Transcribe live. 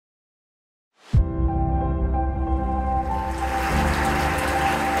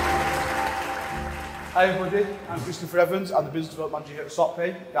Hi everybody, I'm Christopher Evans. I'm the Business Development Manager here at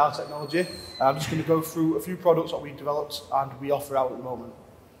SOTpay, Gala Technology. I'm just going to go through a few products that we've developed and we offer out at the moment.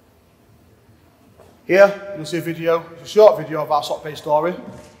 Here, you'll see a video, it's a short video of our SOTpay story.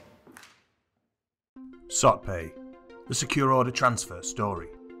 SOTpay, the secure order transfer story.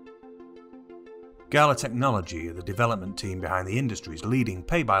 Gala Technology are the development team behind the industry's leading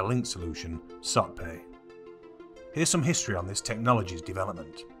pay-by-link solution, SOTpay. Here's some history on this technology's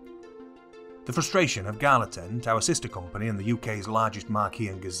development. The frustration of Galatent, our sister company and the UK's largest marquee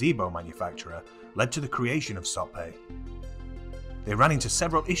and gazebo manufacturer, led to the creation of SOTpay. They ran into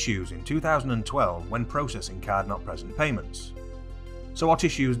several issues in 2012 when processing card-not-present payments. So what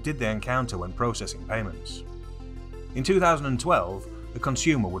issues did they encounter when processing payments? In 2012, the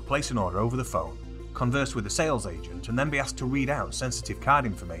consumer would place an order over the phone, converse with a sales agent, and then be asked to read out sensitive card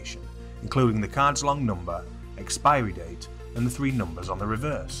information, including the card's long number, expiry date, and the 3 numbers on the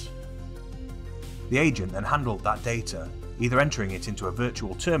reverse. The agent then handled that data, either entering it into a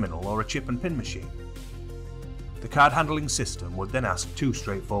virtual terminal or a chip and pin machine. The card handling system would then ask 2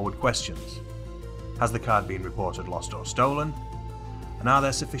 straightforward questions. Has the card been reported lost or stolen? And are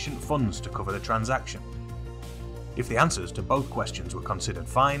there sufficient funds to cover the transaction? If the answers to both questions were considered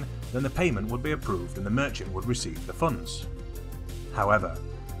fine, then the payment would be approved and the merchant would receive the funds. However,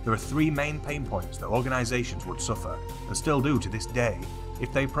 there are 3 main pain points that organisations would suffer, and still do to this day,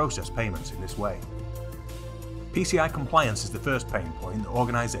 if they process payments in this way. PCI compliance is the first pain point that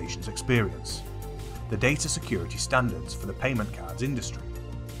organisations experience: the data security standards for the payment cards industry.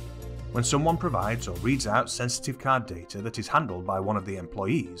 When someone provides or reads out sensitive card data that is handled by one of the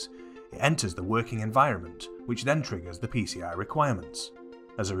employees, it enters the working environment, which then triggers the PCI requirements.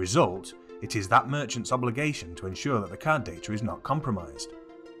 As a result, it is that merchant's obligation to ensure that the card data is not compromised.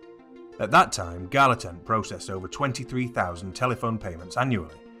 At that time, Galatent processed over 23,000 telephone payments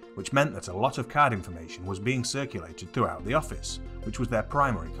annually, which meant that a lot of card information was being circulated throughout the office, which was their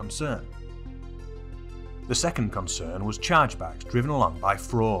primary concern. The second concern was chargebacks driven along by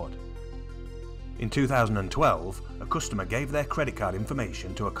fraud. In 2012, a customer gave their credit card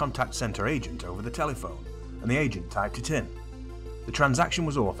information to a contact centre agent over the telephone, and the agent typed it in. The transaction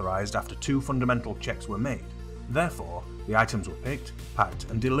was authorised after 2 fundamental checks were made. Therefore, the items were picked, packed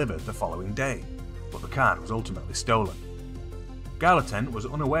and delivered the following day, but the card was ultimately stolen. Galatent was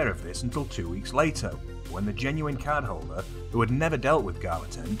unaware of this until 2 weeks later, when the genuine cardholder, who had never dealt with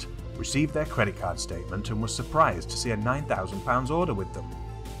Galatent, received their credit card statement and was surprised to see a £9,000 order with them.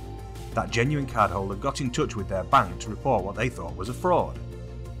 That genuine cardholder got in touch with their bank to report what they thought was a fraud.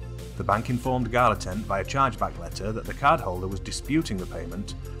 The bank informed Galatent by a chargeback letter that the cardholder was disputing the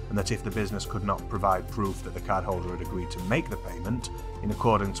payment, and that if the business could not provide proof that the cardholder had agreed to make the payment in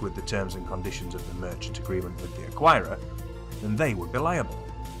accordance with the terms and conditions of the merchant agreement with the acquirer, then they would be liable.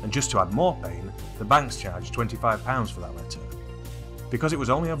 And just to add more pain, the banks charged £25 for that letter. Because it was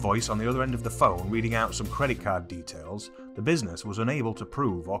only a voice on the other end of the phone reading out some credit card details, the business was unable to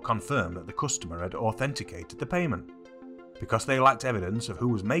prove or confirm that the customer had authenticated the payment. Because they lacked evidence of who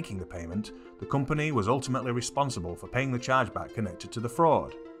was making the payment, the company was ultimately responsible for paying the chargeback connected to the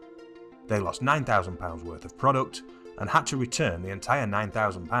fraud. They lost £9,000 worth of product and had to return the entire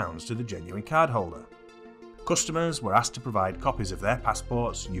 £9,000 to the genuine cardholder. Customers were asked to provide copies of their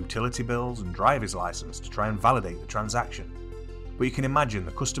passports, utility bills and driver's license to try and validate the transaction. But you can imagine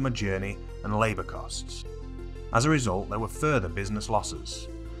the customer journey and labour costs. As a result, there were further business losses.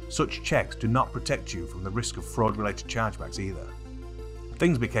 Such checks do not protect you from the risk of fraud-related chargebacks either.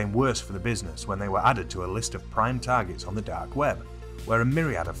 Things became worse for the business when they were added to a list of prime targets on the dark web, where a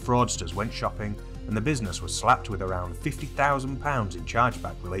myriad of fraudsters went shopping, and the business was slapped with around £50,000 in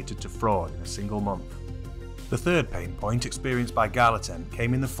chargeback related to fraud in a single month. The third pain point experienced by Galatent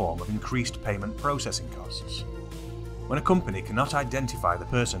came in the form of increased payment processing costs. When a company cannot identify the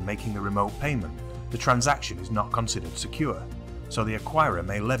person making the remote payment, the transaction is not considered secure, so the acquirer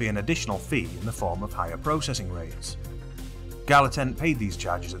may levy an additional fee in the form of higher processing rates. Galatent paid these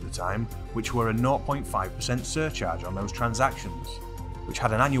charges at the time, which were a 0.5% surcharge on those transactions, which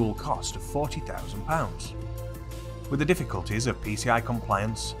had an annual cost of £40,000. With the difficulties of PCI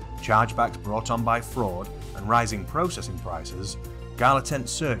compliance, chargebacks brought on by fraud, and rising processing prices, Galatent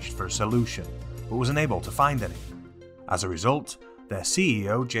searched for a solution, but was unable to find any. As a result, their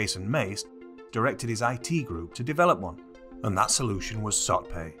CEO, Jason Mace, directed his IT group to develop one, and that solution was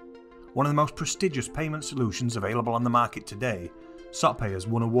SOTpay. One of the most prestigious payment solutions available on the market today, SOTpay has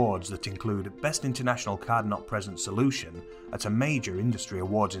won awards that include Best International Card Not Present Solution at a major industry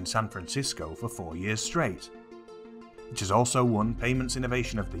awards in San Francisco for 4 years straight. It has also won Payments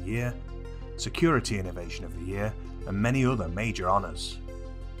Innovation of the Year, Security Innovation of the Year, and many other major honours.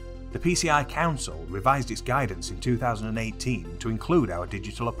 The PCI Council revised its guidance in 2018 to include our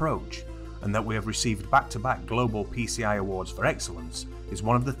digital approach, and that we have received back-to-back global PCI awards for excellence is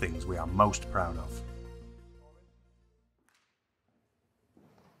one of the things we are most proud of.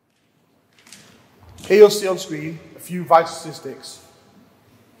 Here you'll see on screen a few vital statistics.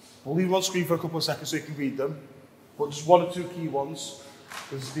 We'll leave them on screen for a couple of seconds so you can read them, but just one or two key ones.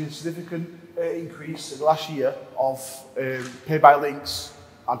 There's been a significant increase in the last year of pay-by-links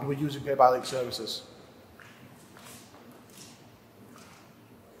and people using pay-by-link services.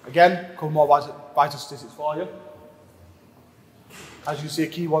 Again, a couple more vital statistics for you. As you can see, a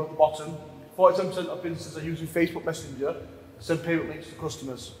key one at the bottom, 47% of businesses are using Facebook Messenger to send payment links to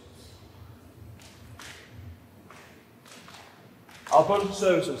customers. Our products and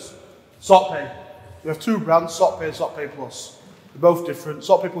services. SOTpay. We have two brands, SOTpay and SOTpay Plus. They're both different.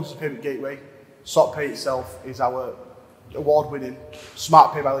 SOTpay Plus is a payment gateway. SOTpay itself is our award-winning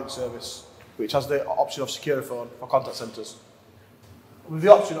smart pay-by-link service, which has the option of secure phone for contact centres. With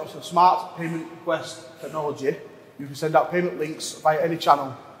the option of some smart payment request technology, you can send out payment links via any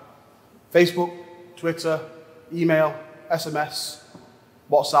channel. Facebook, Twitter, email, SMS,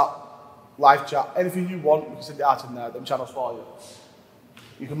 WhatsApp, live chat, anything you want, you can send it out in there, them channels for you.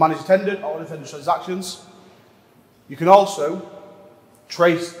 You can manage attendant or unattended transactions. You can also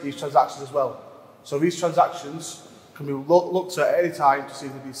trace these transactions as well. So these transactions can be looked at any time to see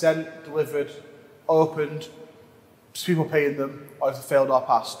if they've been sent, delivered, opened, people paying them, or if they failed or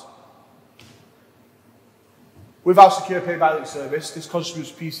passed. With our secure pay-by-link service, this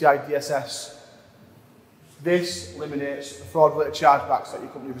contributes to PCI DSS. This eliminates the fraud-related chargebacks that your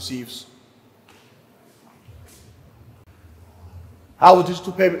company receives. Our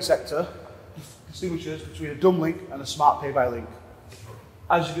digital payment sector distinguishes between a dumb link and a smart pay-by-link.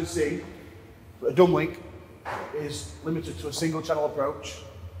 As you can see, a dumb link is limited to a single channel approach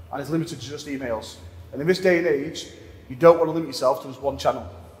and is limited to just emails. And in this day and age, you don't want to limit yourself to just one channel.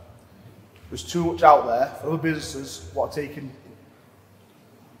 There's too much out there for other businesses what are taking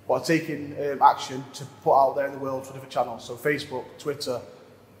action to put out there in the world for different channels. So Facebook, Twitter,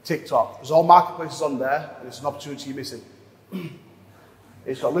 TikTok. There's all marketplaces on there, and it's an opportunity you're missing.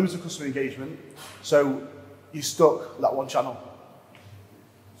 It's got limited customer engagement, so you're stuck with that one channel.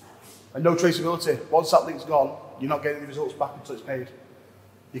 And no traceability. Once that link's gone, you're not getting the results back until it's paid.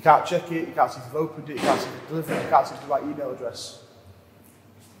 You can't check it, you can't see if you've opened it, you can't see if you've delivered it, you can't see if it's the right email address.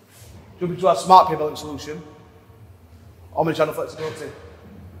 Jumping to our smart pay-by-link solution, omnichannel flexibility.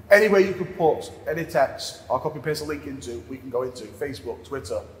 Any way you could put any text or copy and paste a link into, we can go into. Facebook,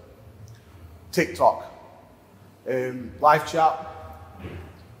 Twitter, TikTok, live chat,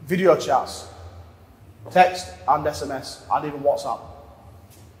 video chats, text and SMS, and even WhatsApp.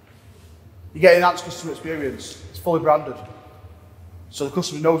 You get enhanced customer experience. It's fully branded. So the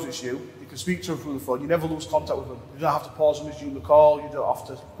customer knows it's you. You can speak to them through the phone. You never lose contact with them. You don't have to pause and resume the call. You don't have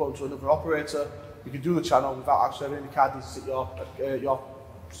to put them to another operator. You can do the channel without actually having any card details at your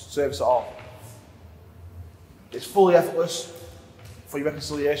service at all. It's fully effortless for your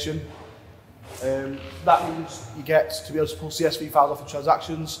reconciliation. That means you get to be able to pull CSV files off your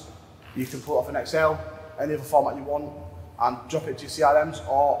transactions. You can pull it off in Excel, any other format you want, and drop it to your CRMs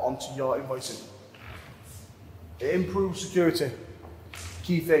or onto your invoicing. It improves security.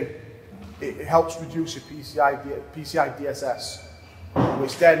 Key thing, it helps reduce your PCI DSS,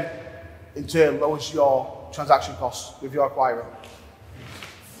 which then in turn lowers your transaction costs with your acquirer.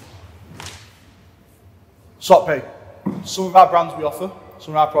 SOTpay. Some of our brands we offer,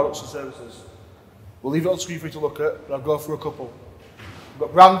 some of our products and services. We'll leave it on screen for you to look at, but I'll go through a couple. We've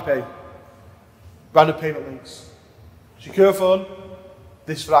got brand pay, branded payment links. Secure phone,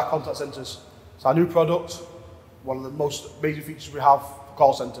 this is for our contact centres. It's our new product, one of the most major features we have for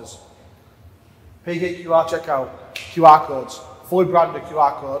call centres. Paygate QR checkout, QR codes, fully branded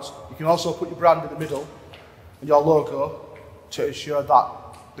QR codes. You can also put your brand in the middle and your logo to ensure that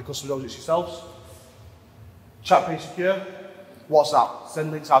the customer knows it's yourselves. Chat Pay Secure, WhatsApp,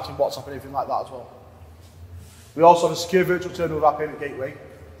 send links out in WhatsApp and everything like that as well. We also have a secure virtual terminal with our payment gateway,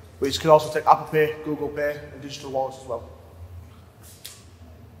 which can also take Apple Pay, Google Pay and digital wallets as well.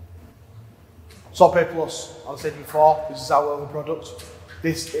 SOTpay Plus, as I said before, this is our other product.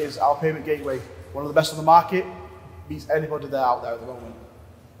 This is our payment gateway, one of the best on the market, beats anybody there out there at the moment.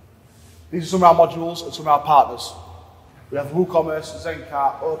 These are some of our modules and some of our partners. We have WooCommerce,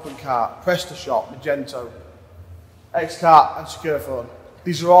 Zencart, OpenCart, PrestaShop, Magento, Xcart and Secure Phone.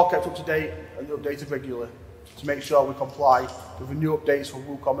 These are all kept up to date and updated regularly to make sure we comply with the new updates for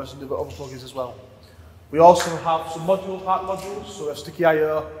WooCommerce and other plugins as well. We also have some partner modules, so we have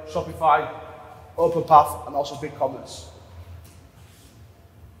Sticky.io, Shopify, OpenPath and also BigCommerce.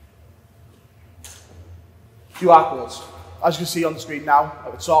 QR codes. As you can see on the screen now,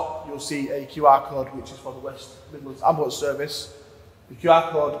 at the top, you'll see a QR code which is for the West Midlands Ambulance Service. The QR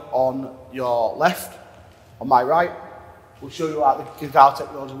code on your left, on my right, will show you the Gala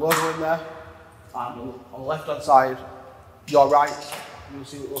Technology logo in there. And on the left hand side, your right, you'll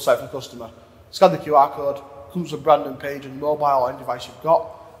see what it looks like for the customer. Scan the QR code, comes to a branding page on your mobile or any device you've got,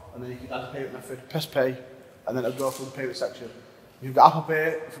 and then you can add a payment method, press pay, and then it'll go through the payment section. If you've got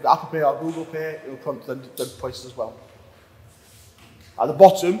Apple Pay or Google Pay, it'll prompt them places as well. At the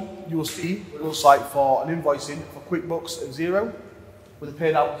bottom, you will see what it looks like for an invoicing for QuickBooks and Xero, with a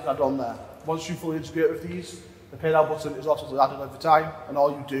Pay Now button added on there. Once you fully integrate with these, the Pay Now button is automatically added every time, and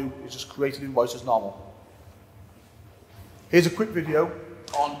all you do is just create an invoice as normal. Here's a quick video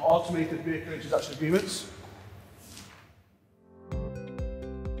on automated vehicle transaction agreements.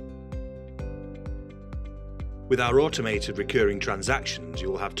 With our automated recurring transactions, you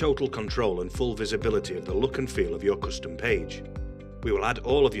will have total control and full visibility of the look and feel of your custom page. We will add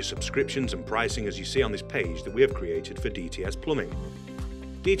all of your subscriptions and pricing as you see on this page that we have created for DTS Plumbing.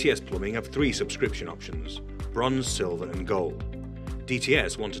 DTS Plumbing have 3 subscription options: Bronze, Silver and Gold.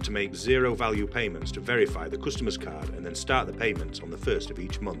 DTS wanted to make zero value payments to verify the customer's card and then start the payments on the 1st of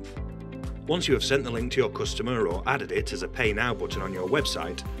each month. Once you have sent the link to your customer or added it as a Pay Now button on your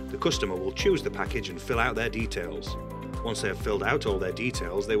website, the customer will choose the package and fill out their details. Once they have filled out all their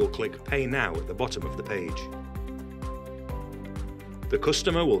details, they will click Pay Now at the bottom of the page. The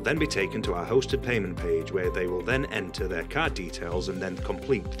customer will then be taken to our hosted payment page where they will then enter their card details and then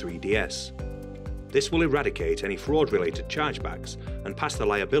complete 3DS. This will eradicate any fraud-related chargebacks and pass the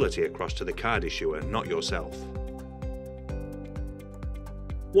liability across to the card issuer, not yourself.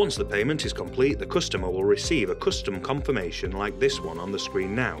 Once the payment is complete, the customer will receive a custom confirmation like this one on the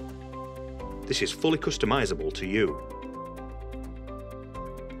screen now. This is fully customizable to you.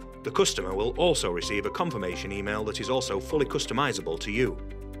 The customer will also receive a confirmation email that is also fully customizable to you.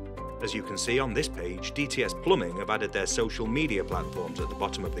 As you can see on this page, DTS Plumbing have added their social media platforms at the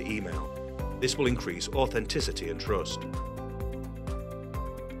bottom of the email. This will increase authenticity and trust.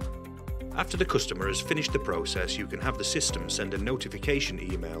 After the customer has finished the process, you can have the system send a notification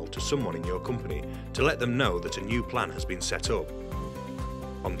email to someone in your company to let them know that a new plan has been set up.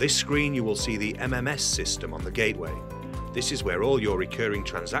 On this screen you will see the MMS system on the gateway. This is where all your recurring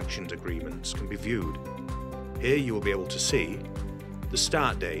transactions agreements can be viewed. Here you will be able to see the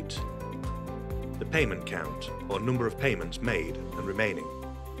start date, the payment count or number of payments made and remaining,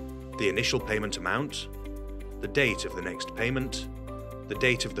 the initial payment amount, the date of the next payment, the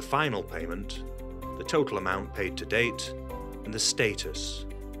date of the final payment, the total amount paid to date, and the status.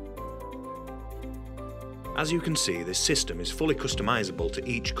 As you can see, this system is fully customizable to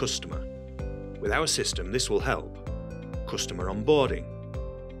each customer. With our system, this will help customer onboarding,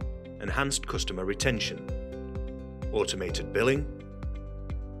 enhanced customer retention, automated billing,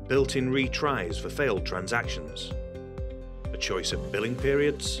 built-in retries for failed transactions, a choice of billing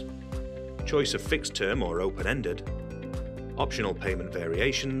periods, choice of fixed term or open-ended, optional payment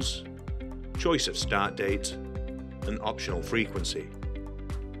variations, choice of start date, and optional frequency.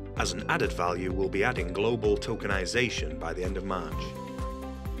 As an added value, we'll be adding global tokenization by the end of March.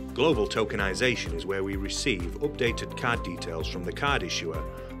 Global tokenization is where we receive updated card details from the card issuer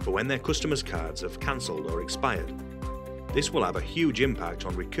for when their customers' cards have cancelled or expired. This will have a huge impact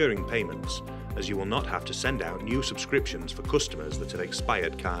on recurring payments, as you will not have to send out new subscriptions for customers that have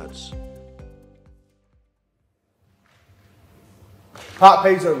expired cards. Part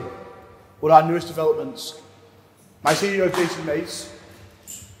Pay Zone, one of our newest developments. My CEO Jason Mace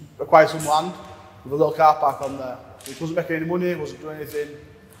acquired some land with a little car park on there. He wasn't making any money, wasn't doing anything,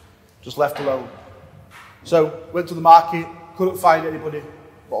 just left alone. So went to the market, couldn't find anybody that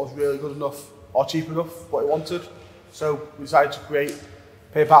was really good enough or cheap enough what he wanted. So we decided to create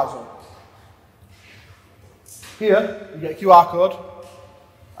Pay Part Zone. Here you get a QR code,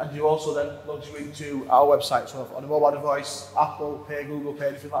 and you also then log you into our website. So on a mobile device, Apple Pay, Google Pay,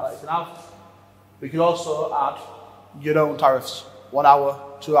 anything like that you can have. We can also add your own tariffs, 1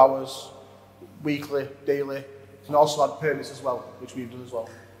 hour, 2 hours, weekly, daily. You can also add permits as well, which we've done as well.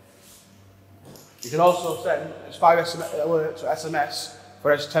 You can also send expire alerts or SMS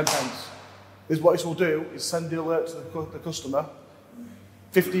for extra 10 pence. What this will do is send the alert to the customer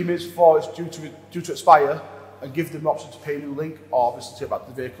 15 minutes before it's due to expire, and give them the option to pay a new link or obviously take back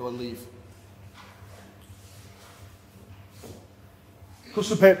the vehicle and leave.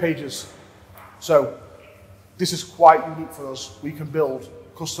 Custom payment pages. So this is quite unique for us. We can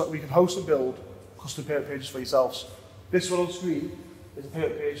host and build custom payment pages for yourselves. This one on screen is a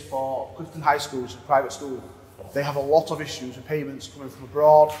payment page for Clifton High School, which is a private school. They have a lot of issues with payments coming from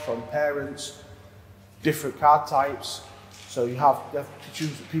abroad, from parents, different card types. So you have to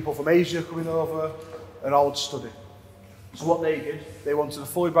choose people from Asia coming over and all to study. So what they did, they wanted a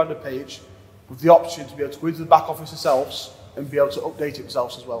fully branded page with the option to be able to go into the back office themselves and be able to update it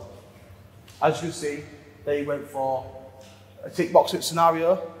themselves as well. As you can see, they went for a tick box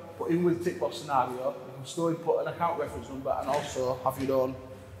scenario, but even with the tick box scenario, you can still input an account reference number and also have your own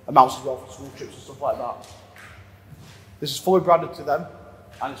amounts as well for school trips and stuff like that. This is fully branded to them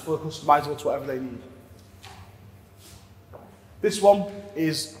and it's fully customizable to whatever they need. This one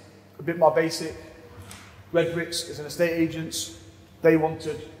is a bit more basic. Red Bricks is an estate agents. They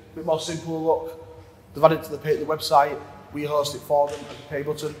wanted a bit more simple look. They've added it to the website. We host it for them as a pay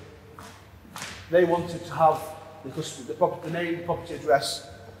button. They wanted to have the name, the property address,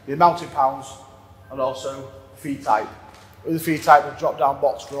 the amount in pounds, and also fee type. With the fee type, a drop-down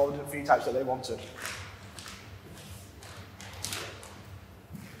box for all the different fee types that they wanted.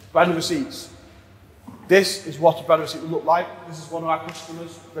 Brand receipts. This is what a brand receipt would look like. This is one of our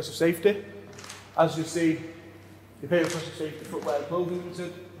customers, Progressive Safety. As you see, they pay with Progressive Safety Footwear and Clothing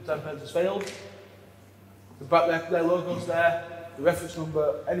Limited, the 10 pence has failed. Their logo's there, the reference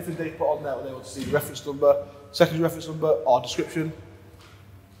number, anything they put on there, they want to see the reference number, secondary reference number or description.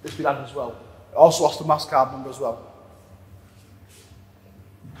 This been added as well. It also has the MasterCard number as well.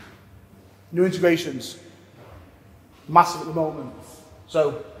 New integrations, massive at the moment.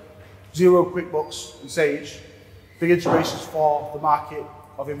 So, Xero, QuickBooks and Sage, big integrations for the market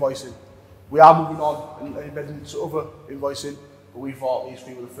of invoicing. We are moving on and embedding into other invoicing, but we thought these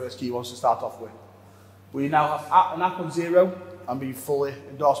three were the first key ones to start off with. We now have an app on Xero and being fully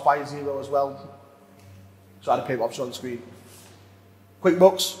endorsed by Xero as well. So I had a payment option on the screen.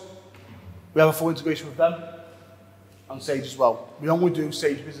 QuickBooks, we have a full integration with them and Sage as well. We only do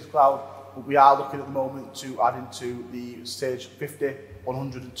Sage Business Cloud, but we are looking at the moment to add into the Sage 50,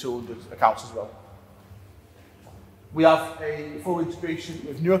 100 and 200 accounts as well. We have a full integration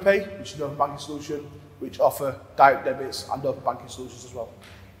with NeuroPay, which is an open banking solution, which offer direct debits and open banking solutions as well.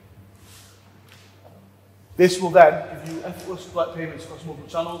 This will then give you effortless collect payments across multiple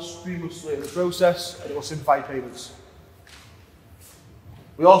channels, seamlessly in the process, and it will simplify payments.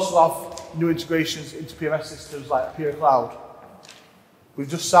 We also have new integrations into PMS systems like Appear Cloud. We've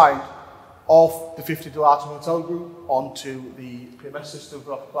just signed all the 50 Delata Hotel Group onto the PMS system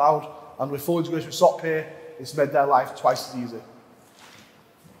for Cloud, and with full integration with SOTpay, it's made their life twice as easy.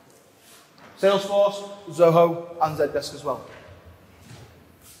 Salesforce, Zoho, and Zendesk as well.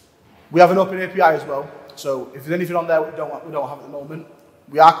 We have an open API as well, so if there's anything on there we don't have at the moment,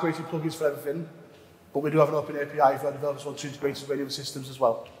 we are creating plugins for everything, but we do have an open API if our developers want to integrate with any other systems as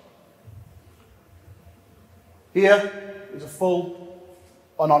well. Here is a full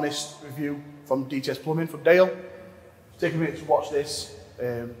and honest review from DTS Plumbing, from Dale. Take a minute to watch this.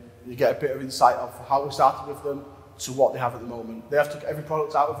 You get a bit of insight of how we started with them to what they have at the moment. They have took every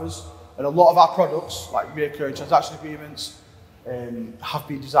product out of us, and a lot of our products, like recurring transaction agreements, have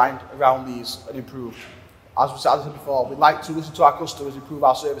been designed around these and improved. As we said before, we like to listen to our customers, improve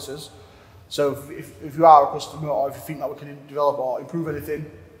our services. So if you are a customer or if you think that we can develop or improve anything,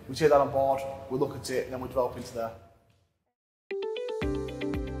 we take that on board, we look at it, and then we develop into there.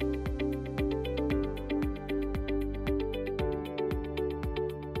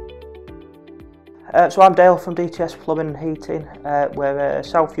 So I'm Dale from DTS Plumbing and Heating. We're a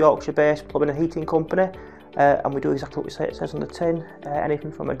South Yorkshire based plumbing and heating company, and we do exactly what we say it says on the tin. Anything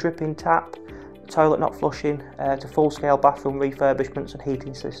from a dripping tap, toilet not flushing, to full scale bathroom refurbishments and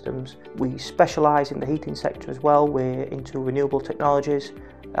heating systems. We specialise in the heating sector as well. We're into renewable technologies,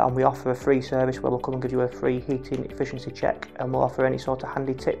 and we offer a free service where we'll come and give you a free heating efficiency check, and we'll offer any sort of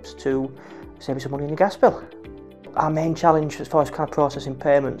handy tips to save you some money on your gas bill. Our main challenge as far as kind of processing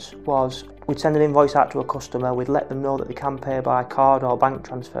payments was we'd send an invoice out to a customer, we'd let them know that they can pay by card or bank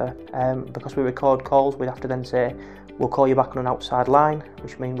transfer. Because we record calls, we'd have to then say, we'll call you back on an outside line,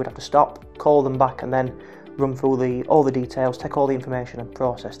 which means we'd have to stop, call them back and then run through all the details, take all the information and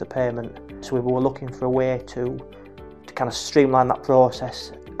process the payment. So we were looking for a way to kind of streamline that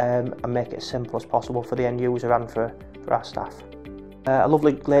process and make it as simple as possible for the end user and for our staff. A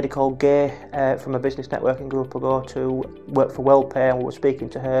lovely lady called Gay from a business networking group will go to work for WellPay, and we were speaking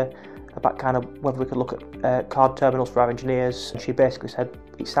to her about kind of whether we could look at card terminals for our engineers. And she basically said,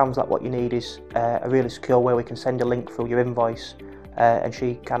 it sounds like what you need is a really secure way we can send a link through your invoice. And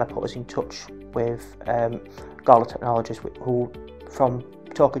she kind of put us in touch with Gala Technology, who, from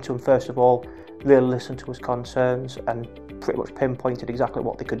talking to them first of all, really listened to us concerns and pretty much pinpointed exactly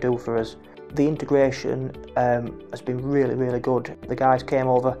what they could do for us. The integration has been really, really good. The guys came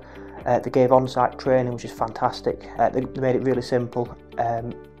over, they gave on-site training, which is fantastic. They made it really simple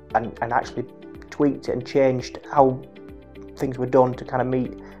and actually tweaked it and changed how things were done to kind of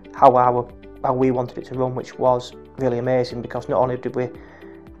meet how we wanted it to run, which was really amazing, because not only did we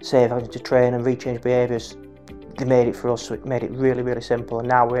save having to train and rechange behaviours, they made it for us, so it made it really, really simple, and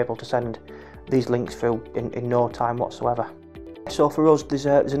now we're able to send these links through in no time whatsoever. So for us, there's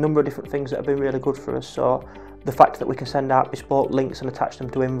a number of different things that have been really good for us. So the fact that we can send out bespoke links and attach them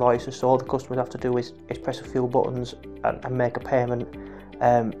to invoices, so all the customers have to do is press a few buttons and make a payment,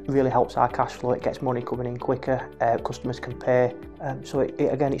 really helps our cash flow. It gets money coming in quicker, customers can pay. So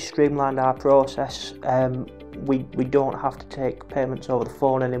again, it's streamlined our process. We don't have to take payments over the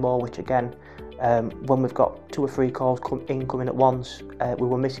phone anymore, which again, when we've got 2 or 3 calls incoming at once, we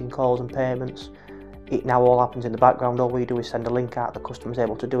were missing calls and payments. It now all happens in the background. All we do is send a link out, the customer's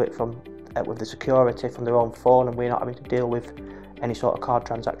able to do it from with the security from their own phone, and we're not having to deal with any sort of card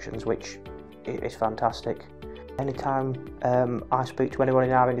transactions, which is fantastic. Anytime I speak to anyone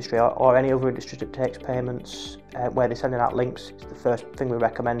in our industry or any other industry that takes payments where they're sending out links, it's the first thing we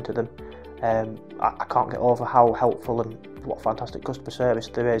recommend to them. I can't get over how helpful and what fantastic customer service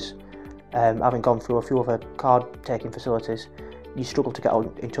there is. Having gone through a few other card taking facilities, you struggle to get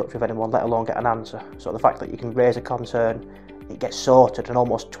in touch with anyone, let alone get an answer. So the fact that you can raise a concern, it gets sorted and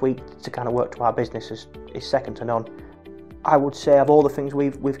almost tweaked to kind of work to our business is second to none. I would say of all the things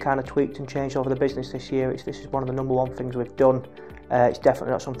we've kind of tweaked and changed over the business this year, this is one of the number one things we've done. It's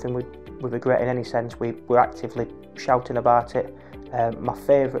definitely not something we regret in any sense. We're actively shouting about it. My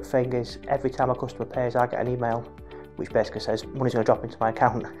favourite thing is every time a customer pays, I get an email which basically says money's going to drop into my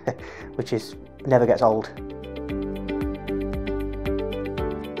account, which never gets old.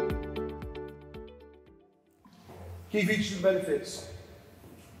 Key features and benefits.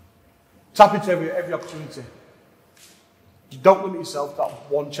 Tap into every opportunity. You don't limit yourself to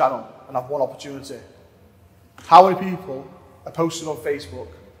one channel and have one opportunity. How many people are posting on Facebook,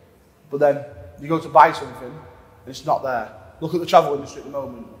 but then you go to buy something and it's not there? Look at the travel industry at the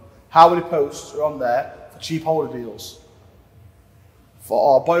moment. How many posts are on there for cheap holiday deals?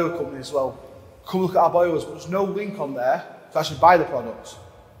 For our boiler company as well. Come look at our boilers, but there's no link on there to actually buy the product.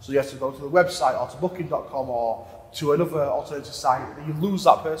 So you have to go to the website or to booking.com or to another alternative site, and you lose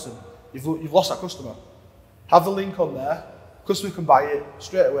that person. You've lost that customer. Have the link on there, customer can buy it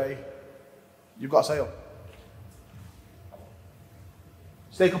straight away, you've got a sale.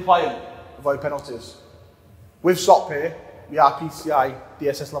 Stay compliant, avoid penalties. With SOTpay, we are PCI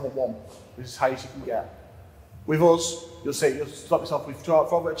DSS level 1, which is the highest you can get. With us, you'll stop yourself with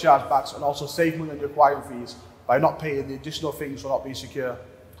fraudulent chargebacks and also save money on your acquiring fees by not paying the additional things for not being secure,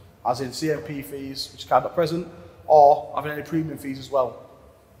 as in CMP fees, which are card not present, or having any premium fees as well.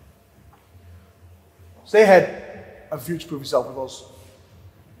 Stay ahead and future-proof yourself with us.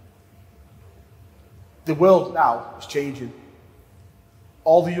 The world now is changing.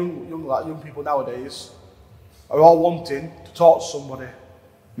 All the young people nowadays are all wanting to talk to somebody,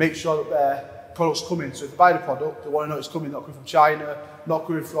 make sure that their product's coming. So if they buy the product, they want to know it's coming, not coming from China, not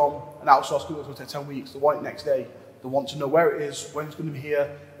coming from an outsourced company that's going to take 10 weeks. They want it next day. They want to know where it is, when it's going to be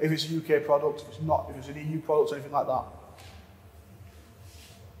here, if it's a UK product, if it's not, if it's an EU product, or anything like that.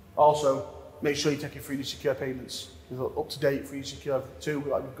 Also, make sure you're taking 3D secure payments. With up-to-date 3D secure 2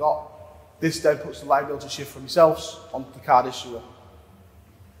 like we've got. This then puts the liability shift from yourselves onto the card issuer.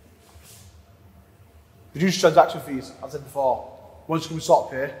 Reduce transaction fees, as I said before. Once you come with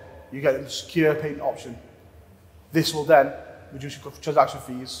SOTpay, you get a secure payment option. This will then reduce your transaction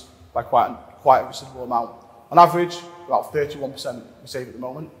fees by quite a considerable amount. On average, about 31% we save at the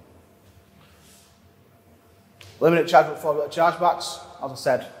moment. Eliminate chargebacks, as I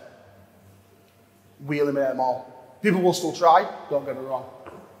said. We eliminate them all. People will still try, don't get me wrong.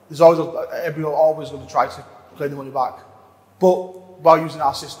 Everyone always going to try to claim the money back. But by using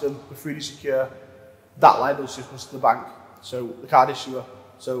our system, we're 3D secure, that liability goes to the bank, so the card issuer.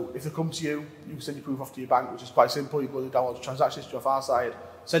 So if they come to you, you can send your proof off to your bank, which is quite simple. You go to download the transaction history off our side,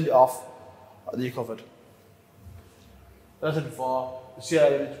 send it off, and then you're covered. As I said before, the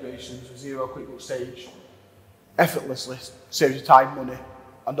CRM integrations with zero QuickBooks stage effortlessly saves you time, money,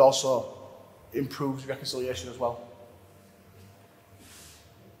 and also improves reconciliation as well.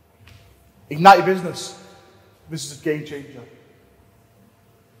 Ignite your business. This is a game changer.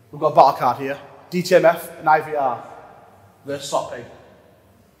 We've got a battle card here. DTMF and IVR versus SOTpay.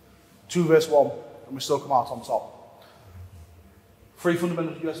 2 versus 1, and we still come out on top. 3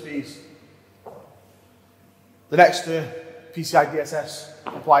 fundamental USPs. The next PCI DSS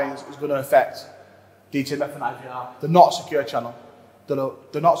compliance is going to affect DTMF and IVR. They're not a secure channel.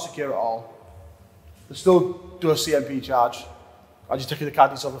 They're not secure at all. They still do a CMP charge. As you're taking the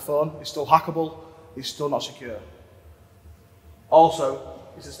card details on the phone, it's still hackable, it's still not secure. Also,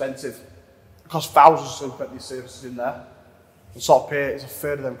 it's expensive. costs thousands to implement these services in there. And SOTpay is a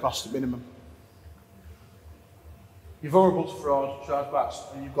third of them cost at minimum. You're vulnerable to fraud,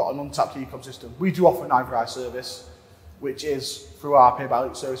 chargebacks, and you've got an untapped ecosystem. We do offer an IVRI service, which is through our Pay by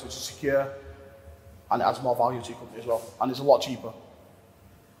Link service, which is secure, and it adds more value to your company as well, and it's a lot cheaper.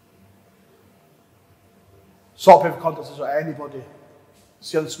 SOTpay for contact us with anybody.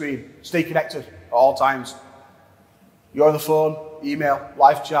 See on the screen, stay connected at all times. You're on the phone, email,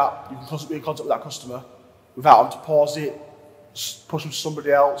 live chat, you can constantly be in contact with that customer without having to pause it, push them to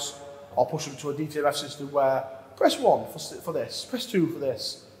somebody else, or push them to a DTMF system where press 1 for this, press 2 for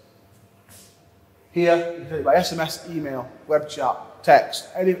this. Here, you can do it by SMS, email, web chat, text,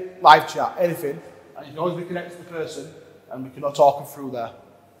 any live chat, anything, and you can always be connected to the person, and we can talk them through there.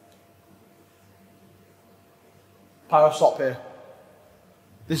 Power of SOTpay.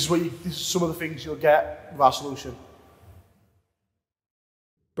 This is some of the things you'll get with our solution.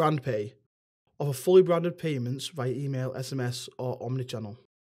 BrandPay. Offer fully branded payments via email, SMS or omnichannel.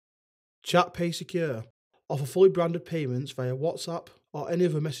 ChatPay Secure. Offer fully branded payments via WhatsApp or any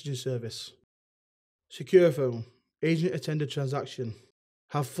other messaging service. Secure Phone. Agent attended transaction.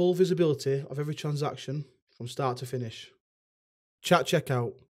 Have full visibility of every transaction from start to finish. Chat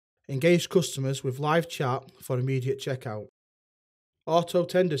Checkout. Engage customers with live chat for immediate checkout. Auto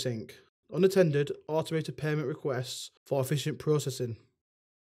Tender Sync. Unattended automated payment requests for efficient processing.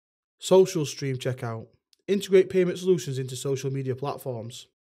 Social Stream Checkout. Integrate payment solutions into social media platforms.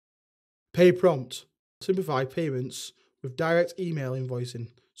 Pay Prompt. Simplify payments with direct email invoicing,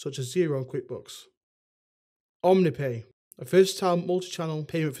 such as Xero and QuickBooks. OmniPay. A versatile multi-channel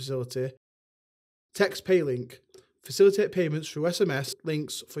payment facility. Text Pay Link. Facilitate payments through SMS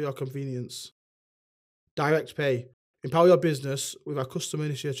links for your convenience. Direct Pay. Empower your business with our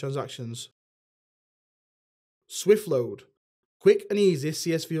customer-initiated transactions. SwiftLoad. Quick and easy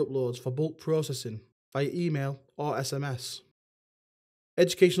CSV uploads for bulk processing via email or SMS.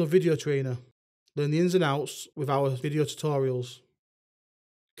 Educational Video Trainer. Learn the ins and outs with our video tutorials.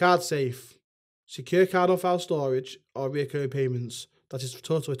 CardSafe. Secure card on file storage or recurring payments that is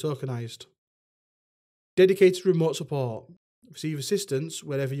totally tokenized. Dedicated remote support. Receive assistance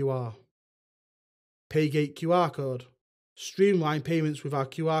wherever you are. Paygate QR code. Streamline payments with our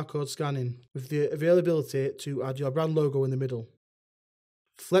QR code scanning with the availability to add your brand logo in the middle.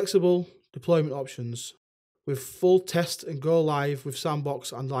 Flexible deployment options with full test and go live with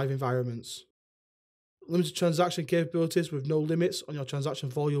sandbox and live environments. Limited transaction capabilities with no limits on your transaction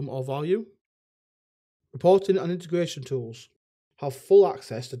volume or value. Reporting and integration tools. Have full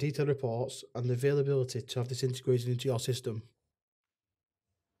access to detailed reports and the availability to have this integrated into your system.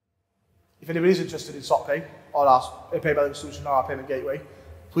 If anybody is interested in SOTpay or our Pay by Link solution or our payment gateway,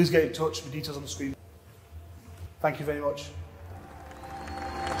 please get in touch with details on the screen. Thank you very much.